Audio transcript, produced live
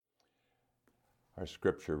Our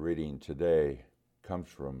scripture reading today comes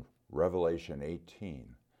from Revelation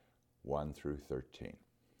 18, 1 through 13.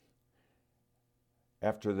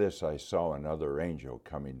 After this I saw another angel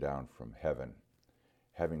coming down from heaven,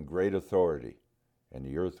 having great authority, and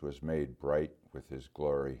the earth was made bright with his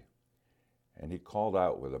glory. And he called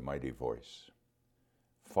out with a mighty voice,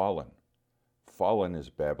 "Fallen, fallen is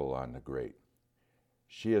Babylon the Great.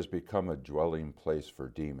 She has become a dwelling place for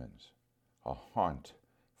demons, a haunt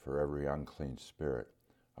for every unclean spirit,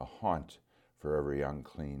 a haunt for every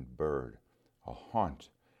unclean bird, a haunt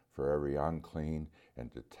for every unclean and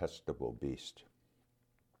detestable beast.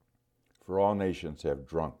 For all nations have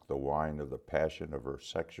drunk the wine of the passion of her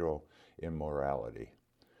sexual immorality,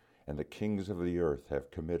 and the kings of the earth have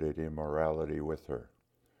committed immorality with her,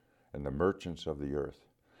 and the merchants of the earth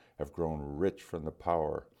have grown rich from the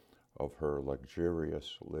power of her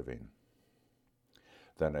luxurious living."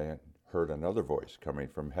 Then I heard another voice coming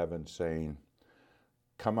from heaven saying,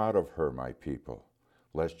 "Come out of her, my people,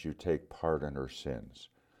 lest you take part in her sins,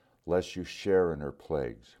 lest you share in her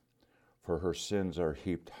plagues. For her sins are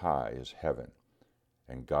heaped high as heaven,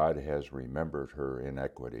 and God has remembered her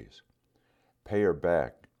iniquities. Pay her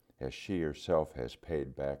back as she herself has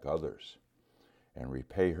paid back others, and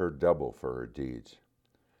repay her double for her deeds.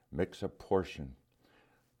 Mix a portion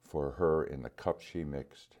for her in the cup she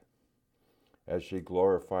mixed. As she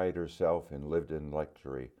glorified herself and lived in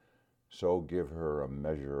luxury, so give her a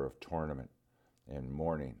measure of torment and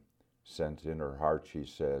mourning, since in her heart she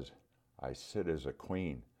says, 'I sit as a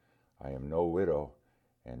queen, I am no widow,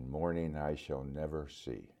 and mourning I shall never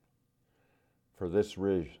see.' For this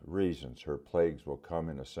reasons her plagues will come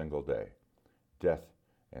in a single day, death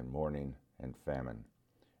and mourning and famine,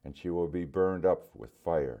 and she will be burned up with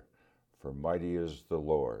fire, for mighty is the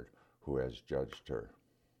Lord who has judged her.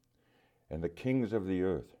 And the kings of the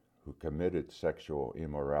earth who committed sexual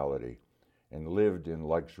immorality and lived in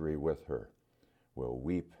luxury with her will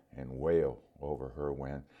weep and wail over her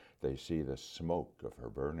when they see the smoke of her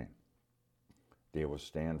burning. They will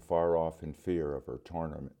stand far off in fear of her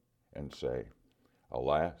torment and say,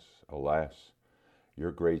 'Alas, alas,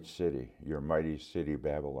 your great city, your mighty city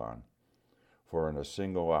Babylon, for in a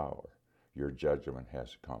single hour your judgment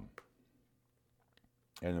has come.'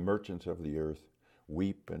 And the merchants of the earth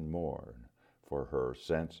weep and mourn for her,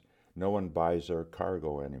 since no one buys their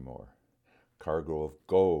cargo anymore. Cargo of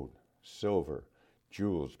gold, silver,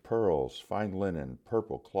 jewels, pearls, fine linen,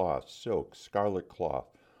 purple cloth, silk, scarlet cloth,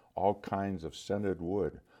 all kinds of scented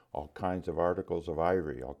wood, all kinds of articles of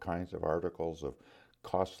ivory, all kinds of articles of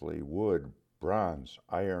costly wood, bronze,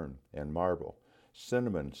 iron, and marble,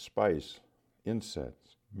 cinnamon, spice,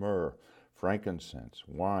 incense, myrrh, frankincense,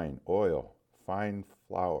 wine, oil, fine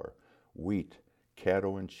flour, wheat,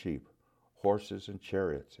 cattle and sheep, horses and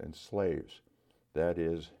chariots and slaves, that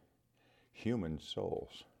is, human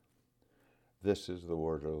souls. This is the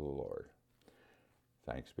word of the Lord.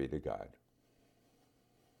 Thanks be to God."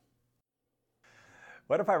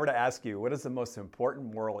 What if I were to ask you, what is the most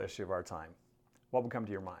important moral issue of our time? What would come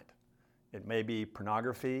to your mind? It may be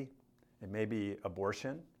pornography, it may be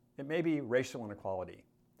abortion, it may be racial inequality.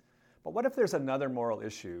 But what if there's another moral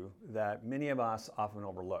issue that many of us often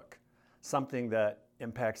overlook? Something that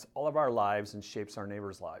impacts all of our lives and shapes our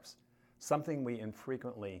neighbors' lives. Something we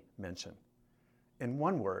infrequently mention. In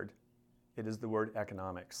one word, it is the word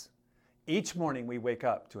economics. Each morning we wake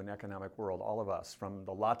up to an economic world, all of us, from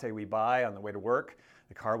the latte we buy on the way to work,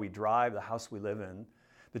 the car we drive, the house we live in,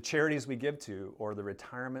 the charities we give to, or the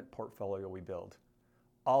retirement portfolio we build.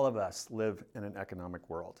 All of us live in an economic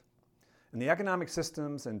world. And the economic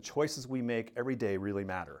systems and choices we make every day really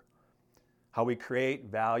matter. How we create,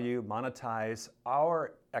 value, monetize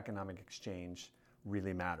our economic exchange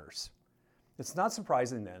really matters. It's not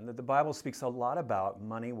surprising then that the Bible speaks a lot about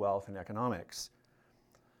money, wealth, and economics.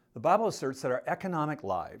 The Bible asserts that our economic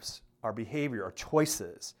lives, our behavior, our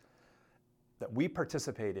choices that we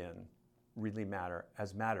participate in really matter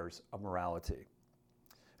as matters of morality.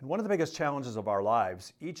 And one of the biggest challenges of our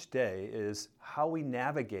lives each day is how we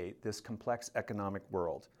navigate this complex economic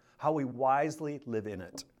world, how we wisely live in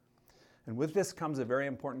it. And with this comes a very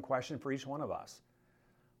important question for each one of us.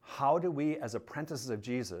 How do we, as apprentices of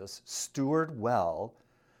Jesus, steward well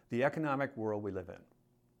the economic world we live in?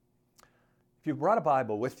 If you brought a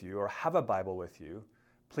Bible with you or have a Bible with you,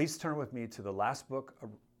 please turn with me to the last book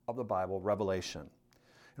of the Bible, Revelation.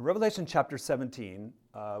 In Revelation chapter 17,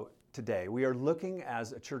 today, we are looking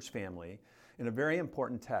as a church family in a very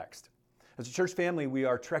important text. As a church family, we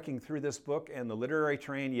are trekking through this book, and the literary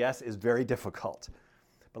terrain, yes, is very difficult.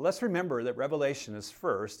 But let's remember that Revelation is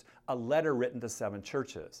first a letter written to 7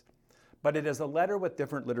 churches. But it is a letter with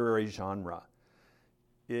different literary genre.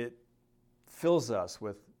 It fills us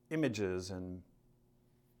with images and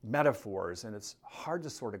metaphors, and it's hard to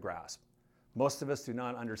sort of grasp. Most of us do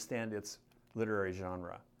not understand its literary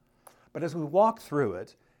genre. But as we walk through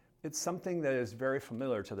it, it's something that is very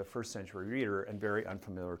familiar to the first century reader and very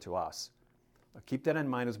unfamiliar to us. Keep that in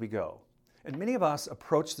mind as we go. And many of us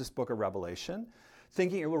approach this book of Revelation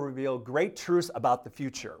thinking it will reveal great truths about the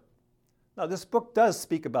future. Now, this book does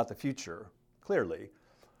speak about the future, clearly,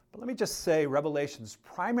 but let me just say Revelation's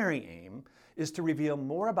primary aim is to reveal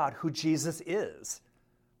more about who Jesus is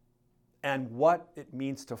and what it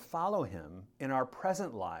means to follow him in our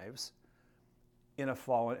present lives in a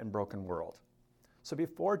fallen and broken world. So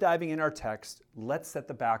before diving in our text, let's set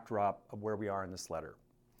the backdrop of where we are in this letter.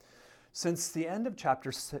 Since the end of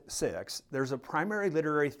chapter 6, there's a primary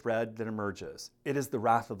literary thread that emerges. It is the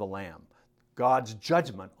wrath of the Lamb, God's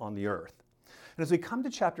judgment on the earth. And as we come to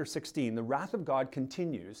chapter 16, the wrath of God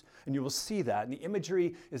continues, and you will see that, and the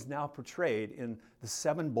imagery is now portrayed in the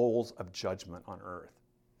 7 bowls of judgment on earth.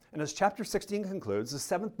 And as chapter 16 concludes, the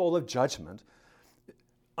 7th bowl of judgment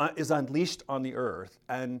is unleashed on the earth,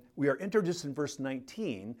 and we are introduced in verse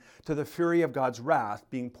 19 to the fury of God's wrath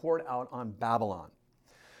being poured out on Babylon.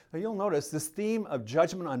 Now you'll notice this theme of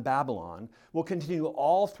judgment on Babylon will continue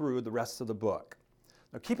all through the rest of the book.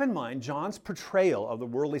 Now keep in mind, John's portrayal of the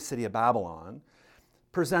worldly city of Babylon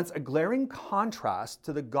presents a glaring contrast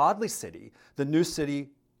to the godly city, the new city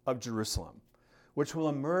of Jerusalem, which will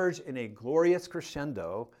emerge in a glorious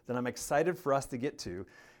crescendo that I'm excited for us to get to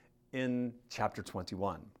in chapter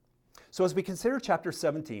 21. So as we consider chapter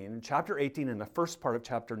 17, chapter 18, and the first part of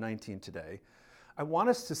chapter 19 today, I want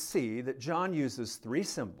us to see that John uses 3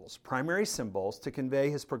 symbols, primary symbols, to convey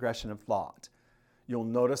his progression of thought. You'll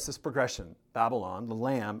notice this progression: Babylon, the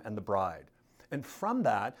Lamb, and the bride. And from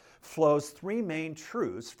that flows 3 main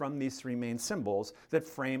truths from these 3 main symbols that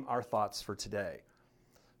frame our thoughts for today.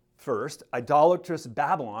 First, idolatrous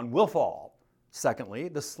Babylon will fall. Secondly,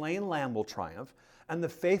 the slain Lamb will triumph, and the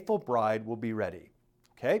faithful bride will be ready.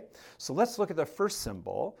 Okay? So let's look at the first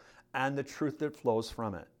symbol and the truth that flows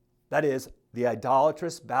from it. That is, the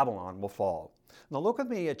idolatrous Babylon will fall. Now look with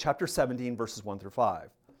me at chapter 17, verses 1 through 5.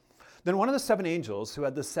 Then one of the 7 angels who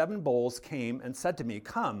had the 7 bowls came and said to me,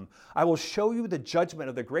 "Come, I will show you the judgment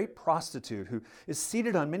of the great prostitute who is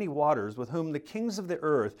seated on many waters, with whom the kings of the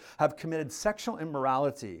earth have committed sexual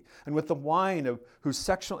immorality, and with the wine of whose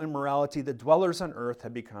sexual immorality the dwellers on earth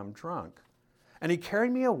have become drunk." And he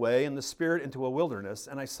carried me away in the spirit into a wilderness,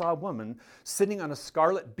 and I saw a woman sitting on a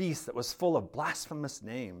scarlet beast that was full of blasphemous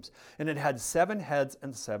names, and it had 7 heads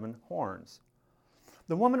and 7 horns.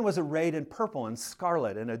 The woman was arrayed in purple and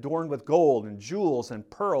scarlet and adorned with gold and jewels and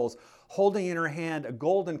pearls, holding in her hand a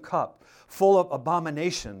golden cup full of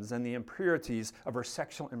abominations and the impurities of her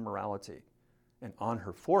sexual immorality. And on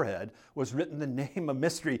her forehead was written the name of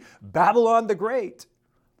mystery, Babylon the Great,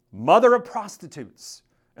 mother of prostitutes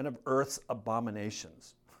and of earth's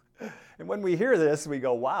abominations. And when we hear this, we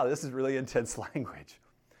go, wow, this is really intense language.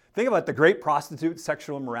 Think about the great prostitute,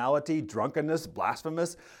 sexual immorality, drunkenness,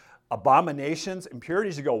 blasphemous, abominations,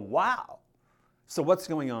 impurities. You go, wow. So what's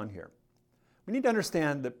going on here? We need to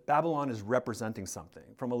understand that Babylon is representing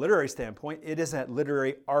something. From a literary standpoint, it is a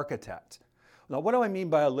literary architect. Now, what do I mean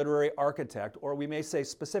by a literary architect? Or we may say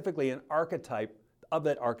specifically an archetype of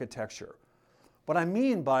that architecture. What I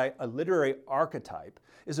mean by a literary archetype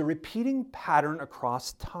is a repeating pattern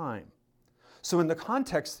across time. So in the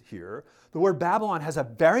context here, the word Babylon has a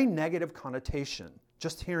very negative connotation.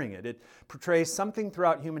 Just hearing it, it portrays something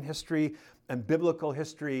throughout human history and biblical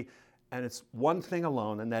history, and it's one thing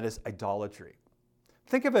alone, and that is idolatry.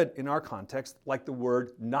 Think of it in our context like the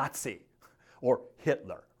word Nazi or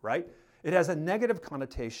Hitler, right? It has a negative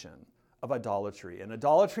connotation of idolatry, and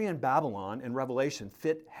idolatry and Babylon in Revelation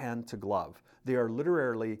fit hand to glove. They are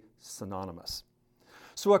literally synonymous.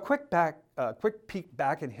 So a quick peek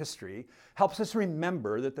back in history helps us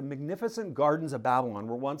remember that the magnificent gardens of Babylon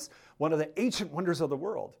were once one of the ancient wonders of the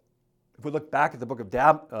world. If we look back at the book of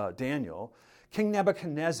Daniel, King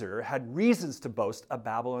Nebuchadnezzar had reasons to boast of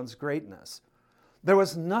Babylon's greatness. There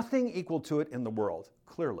was nothing equal to it in the world,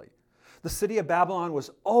 clearly. The city of Babylon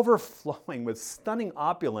was overflowing with stunning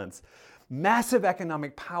opulence, massive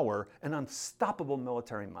economic power, and unstoppable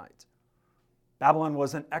military might. Babylon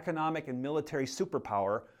was an economic and military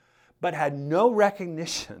superpower, but had no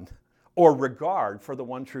recognition or regard for the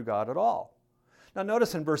one true God at all. Now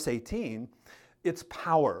notice in verse 18, its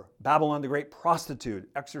power, Babylon the great prostitute,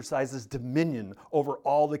 exercises dominion over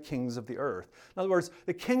all the kings of the earth. In other words,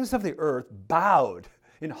 the kings of the earth bowed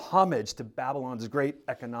in homage to Babylon's great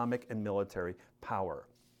economic and military power.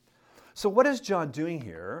 So what is John doing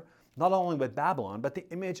here, not only with Babylon, but the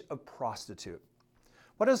image of prostitute?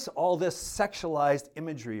 What does all this sexualized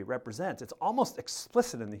imagery represent? It's almost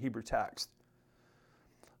explicit in the Hebrew text.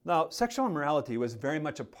 Now, sexual immorality was very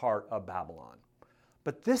much a part of Babylon.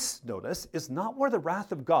 But this, notice, is not where the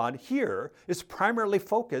wrath of God here is primarily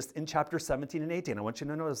focused in chapter 17 and 18. I want you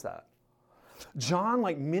to notice that. John,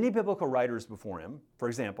 like many biblical writers before him, for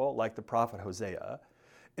example, like the prophet Hosea,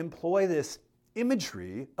 employ this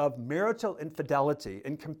imagery of marital infidelity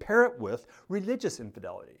and compare it with religious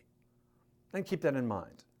infidelity. And keep that in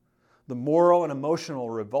mind. The moral and emotional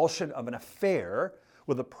revulsion of an affair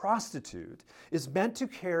with a prostitute is meant to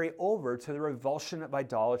carry over to the revulsion of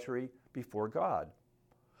idolatry before God.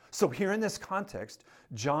 So here in this context,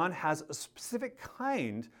 John has a specific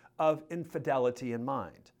kind of infidelity in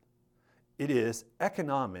mind. It is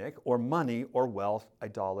economic or money or wealth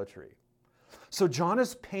idolatry. So John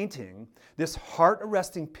is painting this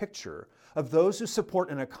heart-arresting picture of those who support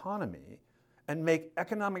an economy and make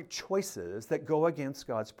economic choices that go against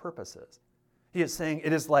God's purposes. He is saying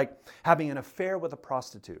it is like having an affair with a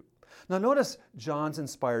prostitute. Now notice John's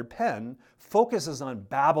inspired pen focuses on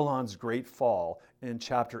Babylon's great fall in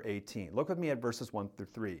chapter 18. Look with me at verses 1 through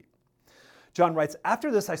 3. John writes,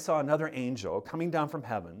 "After this I saw another angel coming down from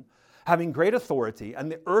heaven, having great authority, and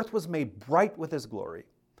the earth was made bright with his glory.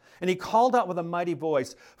 And he called out with a mighty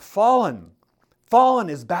voice, 'Fallen, fallen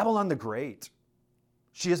is Babylon the Great.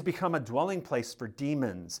 She has become a dwelling place for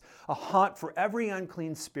demons, a haunt for every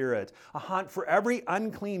unclean spirit, a haunt for every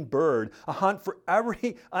unclean bird, a haunt for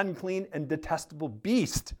every unclean and detestable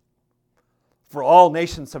beast. For all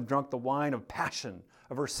nations have drunk the wine of passion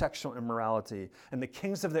of her sexual immorality, and the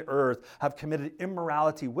kings of the earth have committed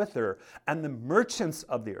immorality with her, and the merchants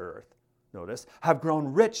of the earth,' notice, 'have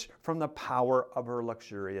grown rich from the power of her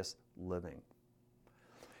luxurious living.'"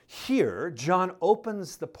 Here, John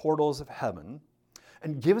opens the portals of heaven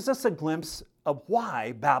and gives us a glimpse of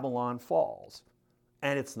why Babylon falls.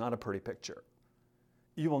 And it's not a pretty picture.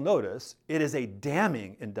 You will notice it is a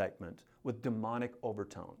damning indictment with demonic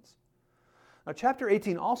overtones. Now, chapter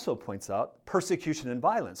 18 also points out persecution and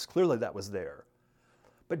violence. Clearly that was there.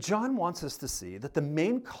 But John wants us to see that the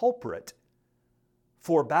main culprit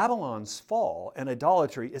for Babylon's fall and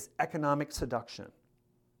idolatry is economic seduction.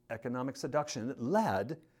 Economic seduction that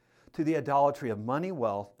led to the idolatry of money,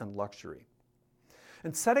 wealth, and luxury.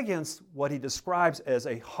 And set against what he describes as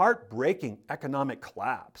a heartbreaking economic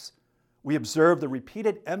collapse, we observe the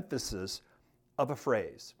repeated emphasis of a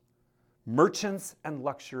phrase, merchants and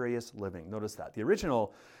luxurious living. Notice that. The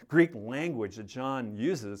original Greek language that John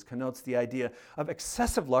uses connotes the idea of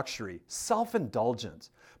excessive luxury, self-indulgence,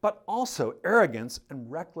 but also arrogance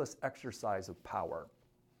and reckless exercise of power.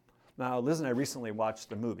 Now, Liz and I recently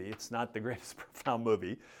watched a movie. It's not the greatest profound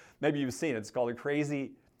movie. Maybe you've seen it. It's called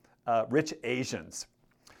Crazy Rich Asians.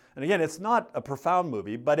 And again, it's not a profound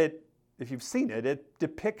movie, but if you've seen it, it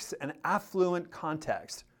depicts an affluent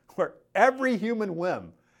context where every human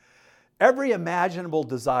whim, every imaginable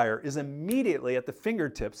desire is immediately at the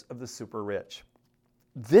fingertips of the super rich.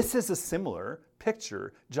 This is a similar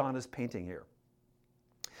picture John is painting here.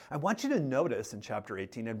 I want you to notice in chapter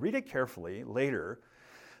 18, and read it carefully later,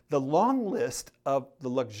 the long list of the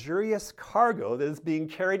luxurious cargo that is being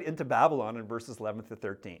carried into Babylon in verses 11 to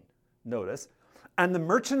 13. Notice, "And the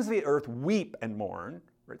merchants of the earth weep and mourn,"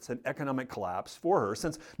 it's an economic collapse for her,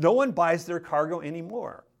 "since no one buys their cargo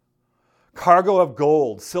anymore. Cargo of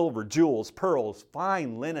gold, silver, jewels, pearls,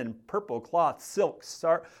 fine linen, purple cloth, silk,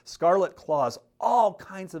 scarlet cloths, all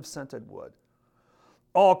kinds of scented wood,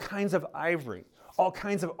 all kinds of ivory, all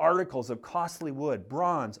kinds of articles of costly wood,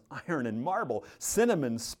 bronze, iron, and marble,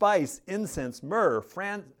 cinnamon, spice, incense, myrrh,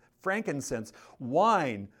 frankincense,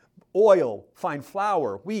 wine, oil, fine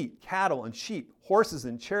flour, wheat, cattle, and sheep, horses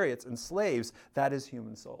and chariots and slaves, that is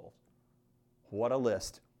human souls." What a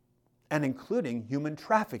list. And including human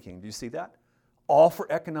trafficking. Do you see that? All for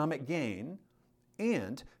economic gain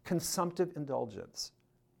and consumptive indulgence.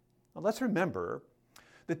 Now let's remember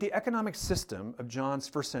that the economic system of John's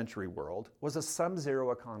first century world was a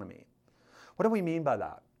sum-zero economy. What do we mean by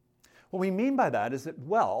that? What we mean by that is that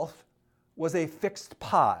wealth was a fixed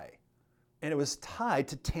pie, and it was tied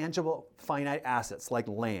to tangible finite assets like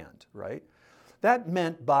land, right? That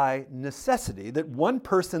meant by necessity that one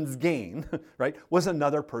person's gain, right, was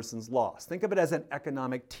another person's loss. Think of it as an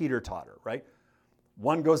economic teeter-totter, right?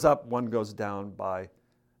 One goes up, one goes down by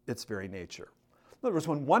its very nature. In other words,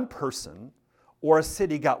 when one person or a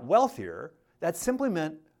city got wealthier, that simply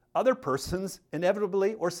meant other persons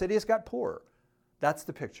inevitably or cities got poorer. That's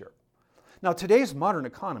the picture. Now, today's modern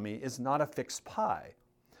economy is not a fixed pie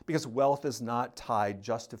because wealth is not tied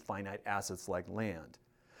just to finite assets like land.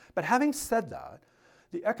 But having said that,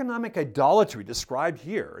 the economic idolatry described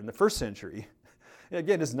here in the first century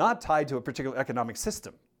again, is not tied to a particular economic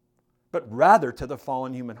system, but rather to the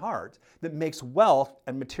fallen human heart that makes wealth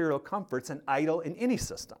and material comforts an idol in any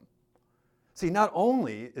system. See, not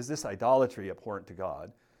only is this idolatry abhorrent to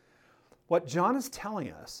God, what John is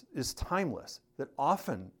telling us is timeless, that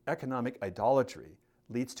often economic idolatry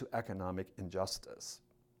leads to economic injustice.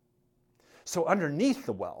 So underneath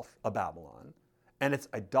the wealth of Babylon and its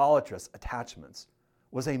idolatrous attachments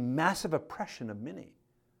was a massive oppression of many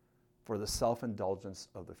for the self-indulgence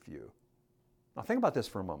of the few. Now think about this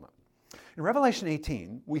for a moment. In Revelation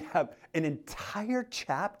 18, we have an entire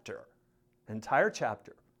chapter,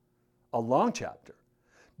 a long chapter,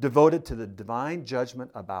 devoted to the divine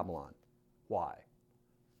judgment of Babylon. Why?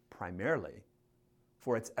 Primarily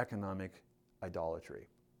for its economic idolatry.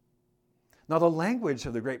 Now, the language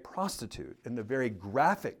of the great prostitute and the very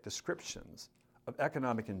graphic descriptions of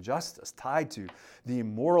economic injustice tied to the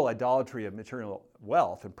immoral idolatry of material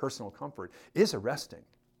wealth and personal comfort is arresting.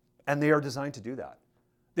 And they are designed to do that.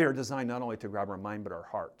 They are designed not only to grab our mind, but our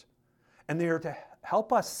heart. And they are to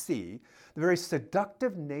help us see the very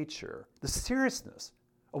seductive nature, the seriousness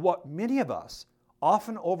of what many of us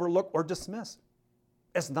often overlook or dismiss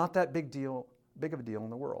as not that big of a deal in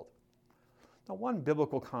the world. Now, one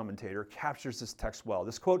biblical commentator captures this text well.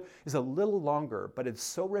 This quote is a little longer, but it's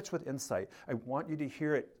so rich with insight. I want you to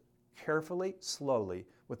hear it carefully, slowly,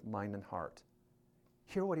 with mind and heart.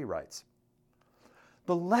 Hear what he writes.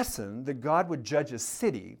 The lesson that God would judge a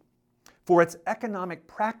city for its economic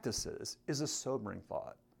practices is a sobering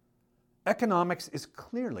thought. Economics is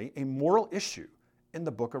clearly a moral issue in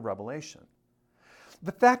the book of Revelation.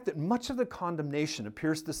 The fact that much of the condemnation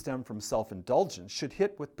appears to stem from self-indulgence should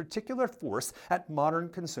hit with particular force at modern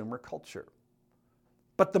consumer culture.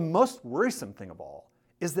 But the most worrisome thing of all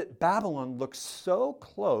is that Babylon looks so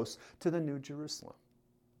close to the New Jerusalem.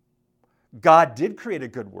 God did create a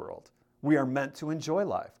good world. We are meant to enjoy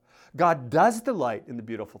life. God does delight in the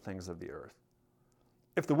beautiful things of the earth.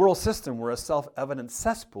 If the world system were a self-evident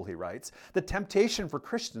cesspool, he writes, the temptation for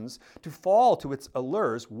Christians to fall to its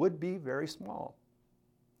allures would be very small.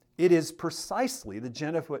 It is precisely the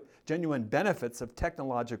genuine benefits of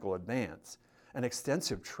technological advance and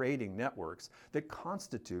extensive trading networks that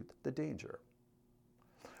constitute the danger.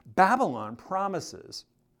 Babylon promises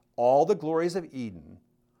all the glories of Eden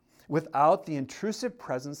without the intrusive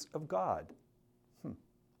presence of God.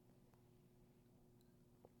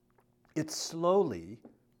 It slowly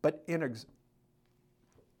but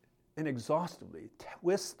inexhaustibly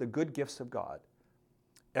twists the good gifts of God,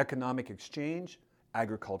 economic exchange,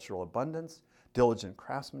 agricultural abundance, diligent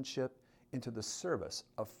craftsmanship, into the service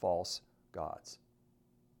of false gods.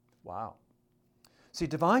 Wow. See,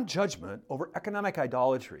 divine judgment over economic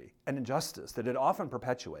idolatry and injustice that it often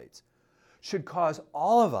perpetuates should cause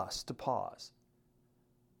all of us to pause,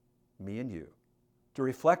 me and you, to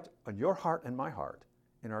reflect on your heart and my heart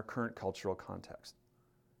in our current cultural context.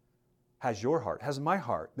 Has your heart, has my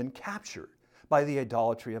heart been captured by the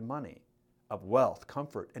idolatry of money, of wealth,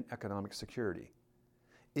 comfort, and economic security?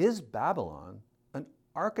 Is Babylon an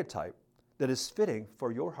archetype that is fitting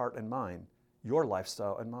for your heart and mine, your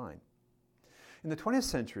lifestyle and mine? In the 20th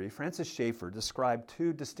century, Francis Schaeffer described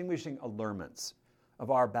two distinguishing allurements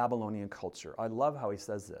of our Babylonian culture. I love how he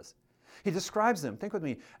says this. He describes them, think with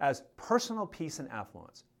me, as personal peace and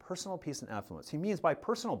affluence. Personal peace and affluence. He means by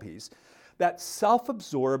personal peace that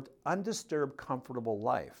self-absorbed, undisturbed, comfortable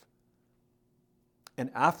life. And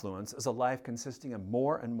affluence is a life consisting of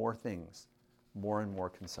more and more things, more and more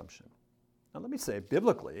consumption. Now let me say,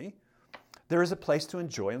 biblically, there is a place to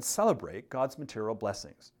enjoy and celebrate God's material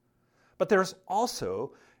blessings. But there's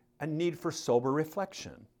also a need for sober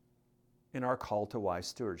reflection in our call to wise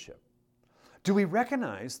stewardship. Do we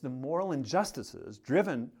recognize the moral injustices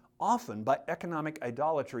driven often by economic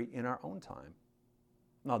idolatry in our own time?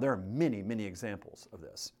 Now, there are many, many examples of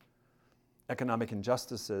this. Economic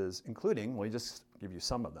injustices, including, well, just give you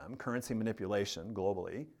some of them, currency manipulation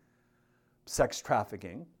globally, sex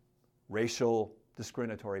trafficking, racial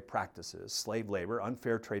discriminatory practices, slave labor,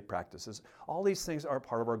 unfair trade practices. All these things are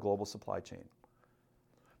part of our global supply chain.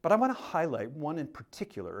 But I want to highlight one in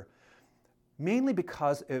particular, mainly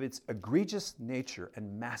because of its egregious nature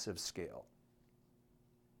and massive scale.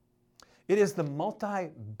 It is the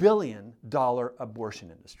multi-billion-dollar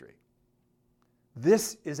abortion industry.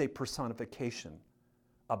 This is a personification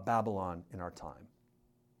of Babylon in our time.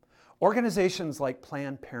 Organizations like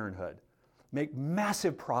Planned Parenthood make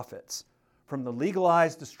massive profits from the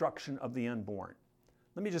legalized destruction of the unborn.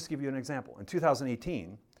 Let me just give you an example. In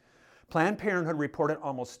 2018, Planned Parenthood reported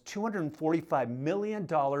almost $245 million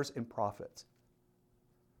in profits,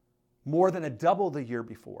 more than a double the year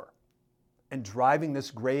before. And driving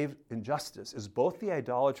this grave injustice is both the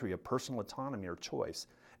idolatry of personal autonomy or choice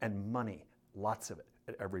and money, lots of it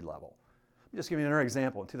at every level. Let me just give you another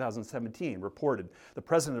example. In 2017, reported the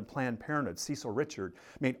president of Planned Parenthood, Cecil Richard,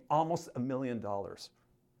 made almost $1 million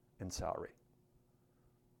in salary.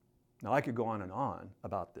 Now, I could go on and on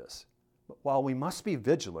about this, but while we must be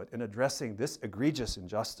vigilant in addressing this egregious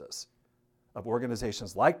injustice of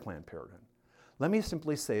organizations like Planned Parenthood, let me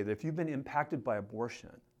simply say that if you've been impacted by abortion,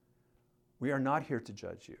 we are not here to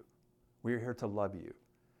judge you. We are here to love you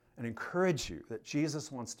and encourage you that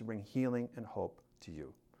Jesus wants to bring healing and hope to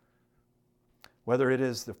you. Whether it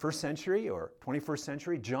is the first century or 21st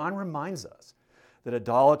century, John reminds us that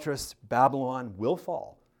idolatrous Babylon will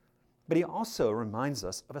fall, but he also reminds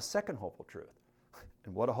us of a second hopeful truth.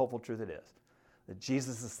 And what a hopeful truth it is, that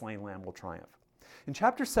Jesus, the slain lamb, will triumph. In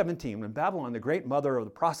chapter 17, when Babylon, the great mother of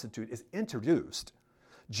the prostitute, is introduced,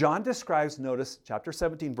 John describes, notice, chapter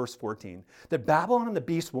 17, verse 14, that Babylon and the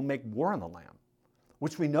beast will make war on the Lamb,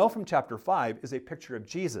 which we know from chapter 5 is a picture of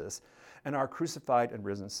Jesus and our crucified and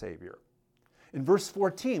risen Savior. In verse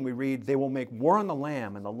 14, we read, they will make war on the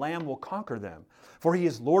Lamb, and the Lamb will conquer them, for he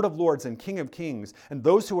is Lord of lords and King of kings, and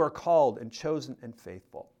those who are called and chosen and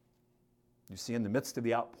faithful. You see, in the midst of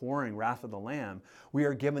the outpouring wrath of the Lamb, we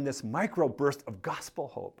are given this microburst of gospel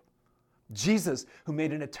hope. Jesus, who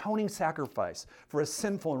made an atoning sacrifice for a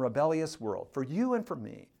sinful and rebellious world, for you and for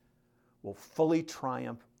me, will fully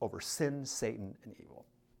triumph over sin, Satan, and evil.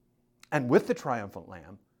 And with the triumphant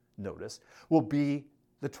Lamb, notice, will be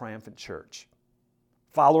the triumphant church.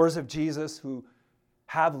 Followers of Jesus who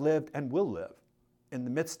have lived and will live in the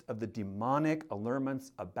midst of the demonic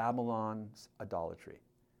allurements of Babylon's idolatry.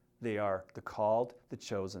 They are the called, the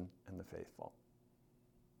chosen, and the faithful.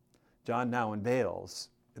 John now unveils,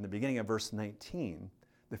 in the beginning of verse 19,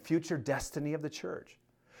 the future destiny of the church,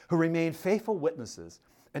 who remain faithful witnesses.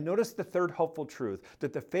 And notice the third hopeful truth,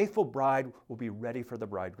 that the faithful bride will be ready for the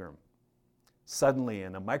bridegroom. Suddenly,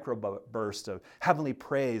 in a microburst of heavenly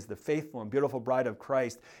praise, the faithful and beautiful bride of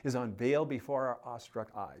Christ is unveiled before our awestruck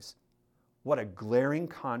eyes. What a glaring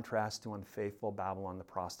contrast to unfaithful Babylon the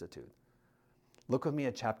prostitute. Look with me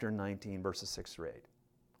at chapter 19, verses 6 through 8.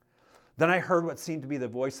 Then I heard what seemed to be the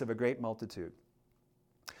voice of a great multitude,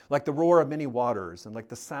 like the roar of many waters, and like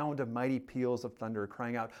the sound of mighty peals of thunder,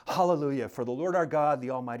 crying out, Hallelujah, for the Lord our God,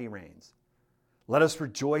 the Almighty reigns. Let us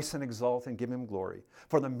rejoice and exult and give him glory.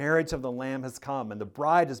 For the marriage of the Lamb has come, and the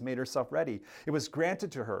bride has made herself ready. It was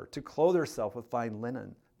granted to her to clothe herself with fine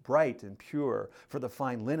linen, bright and pure, for the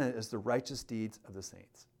fine linen is the righteous deeds of the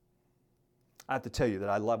saints. I have to tell you that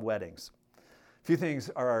I love weddings. Few things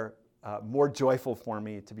are more joyful for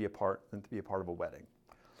me to be a part than to be a part of a wedding.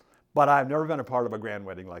 But I've never been a part of a grand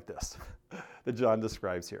wedding like this that John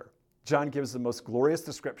describes here. John gives the most glorious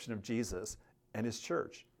description of Jesus and his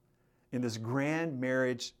church in this grand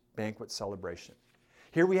marriage banquet celebration.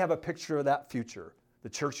 Here we have a picture of that future. The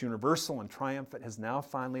church universal and triumphant has now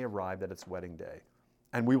finally arrived at its wedding day.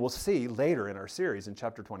 And we will see later in our series in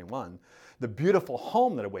chapter 21, the beautiful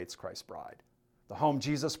home that awaits Christ's bride. The home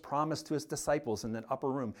Jesus promised to his disciples in that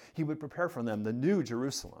upper room. He would prepare for them the new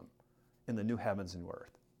Jerusalem in the new heavens and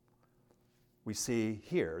earth. We see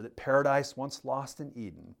here that paradise once lost in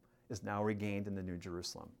Eden is now regained in the new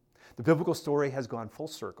Jerusalem. The biblical story has gone full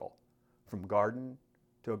circle from garden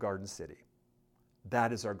to a garden city.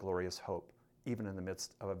 That is our glorious hope, even in the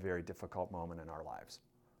midst of a very difficult moment in our lives.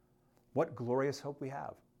 What glorious hope we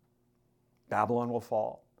have. Babylon will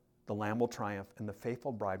fall, the Lamb will triumph, and the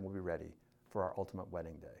faithful bride will be ready for our ultimate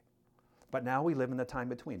wedding day. But now we live in the time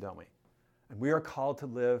between, don't we? And we are called to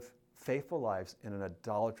live faithful lives in an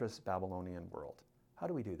idolatrous Babylonian world. How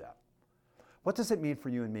do we do that? What does it mean for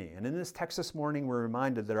you and me? And in this text this morning, we're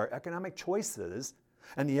reminded that our economic choices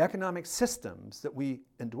and the economic systems that we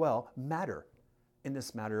indwell matter in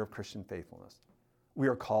this matter of Christian faithfulness. We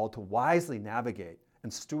are called to wisely navigate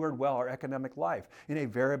and steward well our economic life in a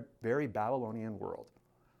very, very Babylonian world.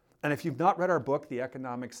 And if you've not read our book, The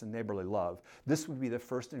Economics of Neighborly Love, this would be the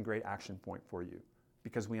first and great action point for you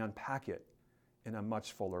because we unpack it in a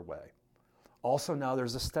much fuller way. Also now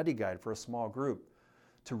there's a study guide for a small group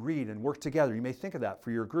to read and work together. You may think of that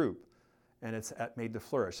for your group, and it's at Made to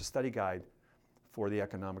Flourish, a study guide for the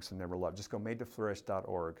economics of neighborly love. Just go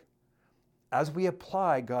madetoflourish.org. As we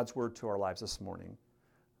apply God's word to our lives this morning,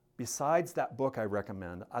 besides that book I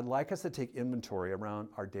recommend, I'd like us to take inventory around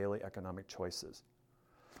our daily economic choices.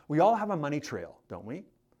 We all have a money trail, don't we?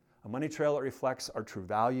 A money trail that reflects our true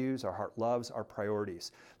values, our heart loves, our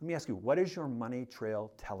priorities. Let me ask you, what is your money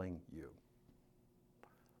trail telling you?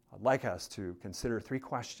 I'd like us to consider 3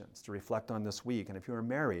 questions to reflect on this week. And if you are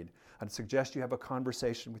married, I'd suggest you have a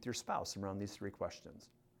conversation with your spouse around these 3 questions.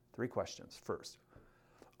 3 questions. First,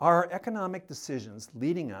 are our economic decisions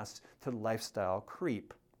leading us to lifestyle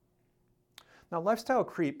creep? Now, lifestyle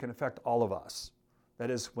creep can affect all of us. That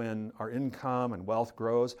is, when our income and wealth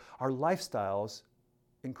grows, our lifestyles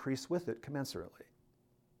increase with it commensurately.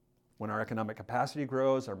 When our economic capacity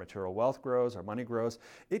grows, our material wealth grows, our money grows,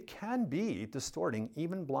 it can be distorting,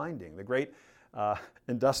 even blinding. The great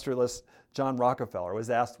industrialist John Rockefeller was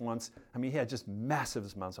asked once, he had just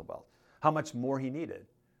massive amounts of wealth, how much more he needed.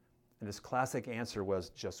 And his classic answer was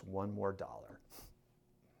just $1 more.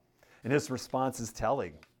 And his response is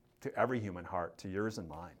telling to every human heart, to yours and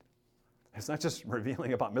mine. It's not just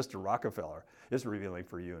revealing about Mr. Rockefeller, it's revealing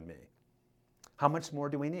for you and me. How much more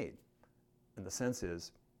do we need? And the sense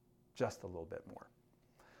is just a little bit more.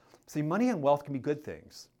 See, money and wealth can be good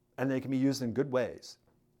things, and they can be used in good ways.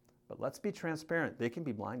 But let's be transparent, they can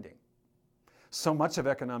be blinding. So much of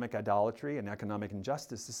economic idolatry and economic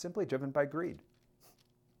injustice is simply driven by greed.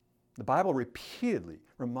 The Bible repeatedly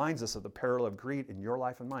reminds us of the peril of greed in your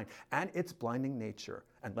life and mine and its blinding nature.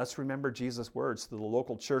 And let's remember Jesus' words to the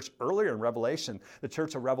local church earlier in Revelation, the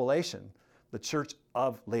church of Revelation, the church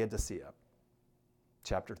of Laodicea.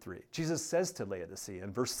 Chapter 3. Jesus says to Laodicea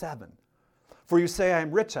in verse 7, "For you say, I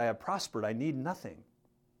am rich, I have prospered, I need nothing,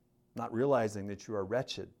 not realizing that you are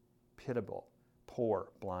wretched, pitiable, poor,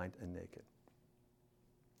 blind, and naked."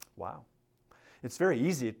 Wow. It's very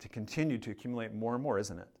easy to continue to accumulate more and more,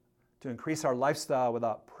 isn't it? To increase our lifestyle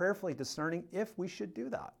without prayerfully discerning if we should do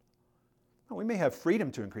that. Now, we may have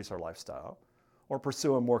freedom to increase our lifestyle or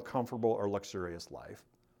pursue a more comfortable or luxurious life.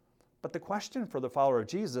 But the question for the follower of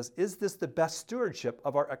Jesus, is this the best stewardship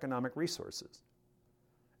of our economic resources?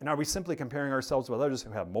 And are we simply comparing ourselves with others who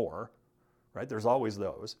have more, right? There's always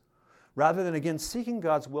those. Rather than, again, seeking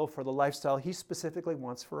God's will for the lifestyle He specifically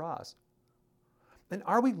wants for us. And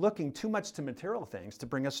are we looking too much to material things to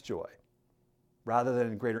bring us joy, rather than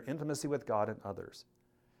in greater intimacy with God and others?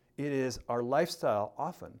 It is our lifestyle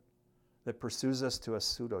often that pursues us to a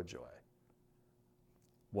pseudo-joy,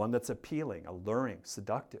 one that's appealing, alluring,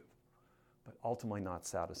 seductive, but ultimately not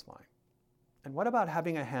satisfying. And what about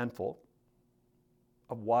having a handful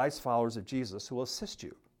of wise followers of Jesus who will assist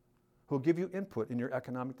you, who will give you input in your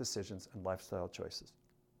economic decisions and lifestyle choices?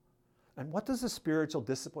 And what does the spiritual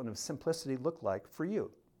discipline of simplicity look like for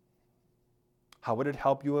you? How would it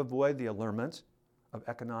help you avoid the allurement of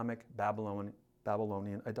economic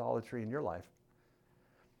Babylonian idolatry in your life?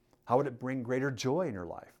 How would it bring greater joy in your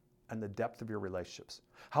life and the depth of your relationships?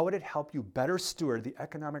 How would it help you better steward the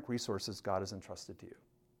economic resources God has entrusted to you?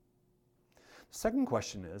 The second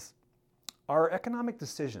question is, are economic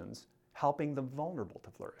decisions helping the vulnerable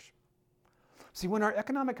to flourish? See, when our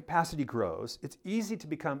economic capacity grows, it's easy to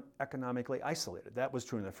become economically isolated. That was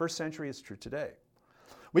true in the first century, it's true today.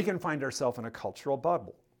 We can find ourselves in a cultural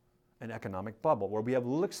bubble, an economic bubble, where we have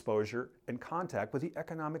little exposure and contact with the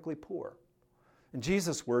economically poor. And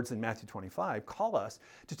Jesus' words in Matthew 25 call us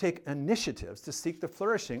to take initiatives to seek the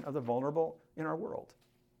flourishing of the vulnerable in our world.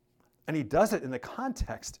 And He does it in the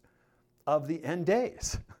context of the end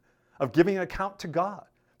days, of giving an account to God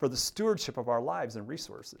for the stewardship of our lives and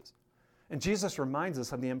resources. And Jesus reminds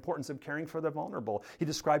us of the importance of caring for the vulnerable. He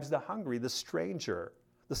describes the hungry, the stranger,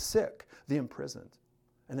 the sick, the imprisoned.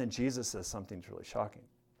 And then Jesus says something truly shocking.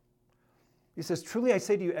 He says, "Truly I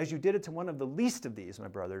say to you, as you did it to one of the least of these, my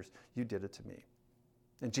brothers, you did it to me."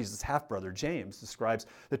 And Jesus' half-brother, James, describes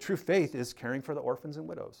that true faith is caring for the orphans and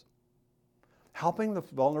widows. Helping the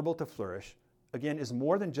vulnerable to flourish, again, is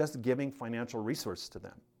more than just giving financial resources to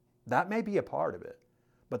them. That may be a part of it,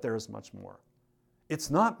 but there is much more. It's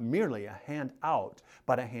not merely a hand out,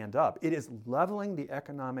 but a hand up. It is leveling the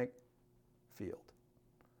economic field.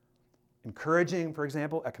 Encouraging, for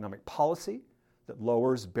example, economic policy that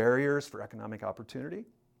lowers barriers for economic opportunity.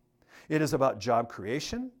 It is about job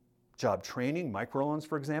creation, job training, microloans,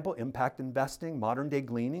 for example, impact investing, modern-day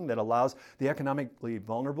gleaning that allows the economically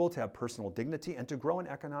vulnerable to have personal dignity and to grow in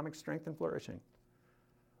economic strength and flourishing.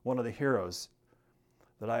 One of the heroes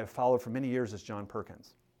that I have followed for many years is John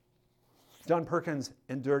Perkins. John Perkins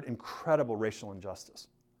endured incredible racial injustice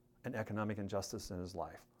and economic injustice in his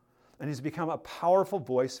life. And he's become a powerful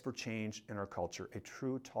voice for change in our culture, a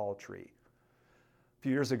true tall tree. A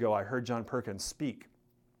few years ago, I heard John Perkins speak,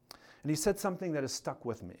 and he said something that has stuck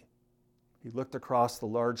with me. He looked across the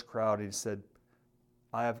large crowd and he said,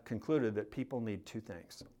 "I have concluded that people need two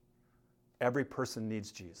things. Every person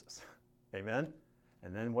needs Jesus." Amen?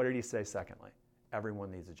 And then what did he say secondly? Everyone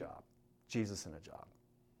needs a job. Jesus and a job.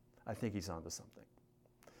 I think he's onto something.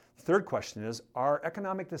 The third question is, are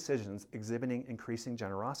economic decisions exhibiting increasing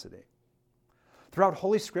generosity? Throughout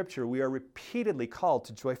Holy Scripture, we are repeatedly called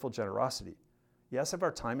to joyful generosity. Yes, of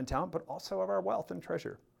our time and talent, but also of our wealth and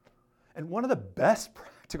treasure. And one of the best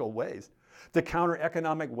practical ways to counter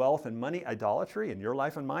economic wealth and money idolatry in your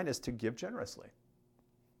life and mine is to give generously.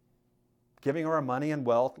 Giving our money and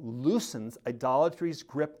wealth loosens idolatry's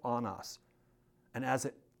grip on us. And as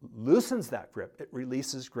it loosens that grip, it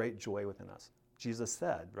releases great joy within us. Jesus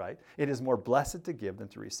said, right? It is more blessed to give than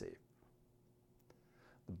to receive.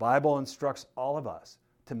 The Bible instructs all of us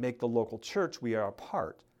to make the local church we are a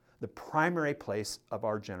part the primary place of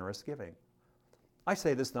our generous giving. I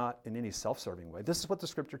say this not in any self-serving way. This is what the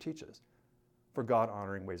Scripture teaches for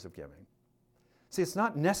God-honoring ways of giving. See, it's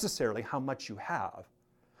not necessarily how much you have.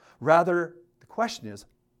 Rather, the question is,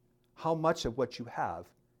 how much of what you have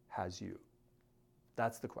has you?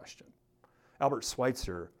 That's the question. Albert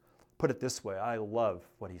Schweitzer put it this way. I love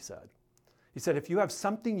what he said. He said, if you have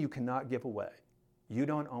something you cannot give away, you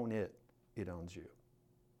don't own it, it owns you.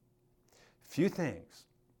 Few things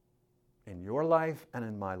in your life and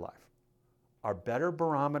in my life are better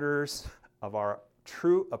barometers of our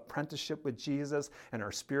true apprenticeship with Jesus and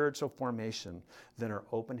our spiritual formation than our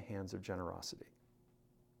open hands of generosity.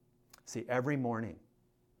 See, every morning,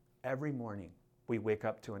 we wake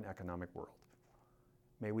up to an economic world.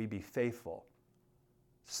 May we be faithful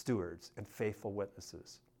stewards and faithful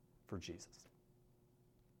witnesses for Jesus.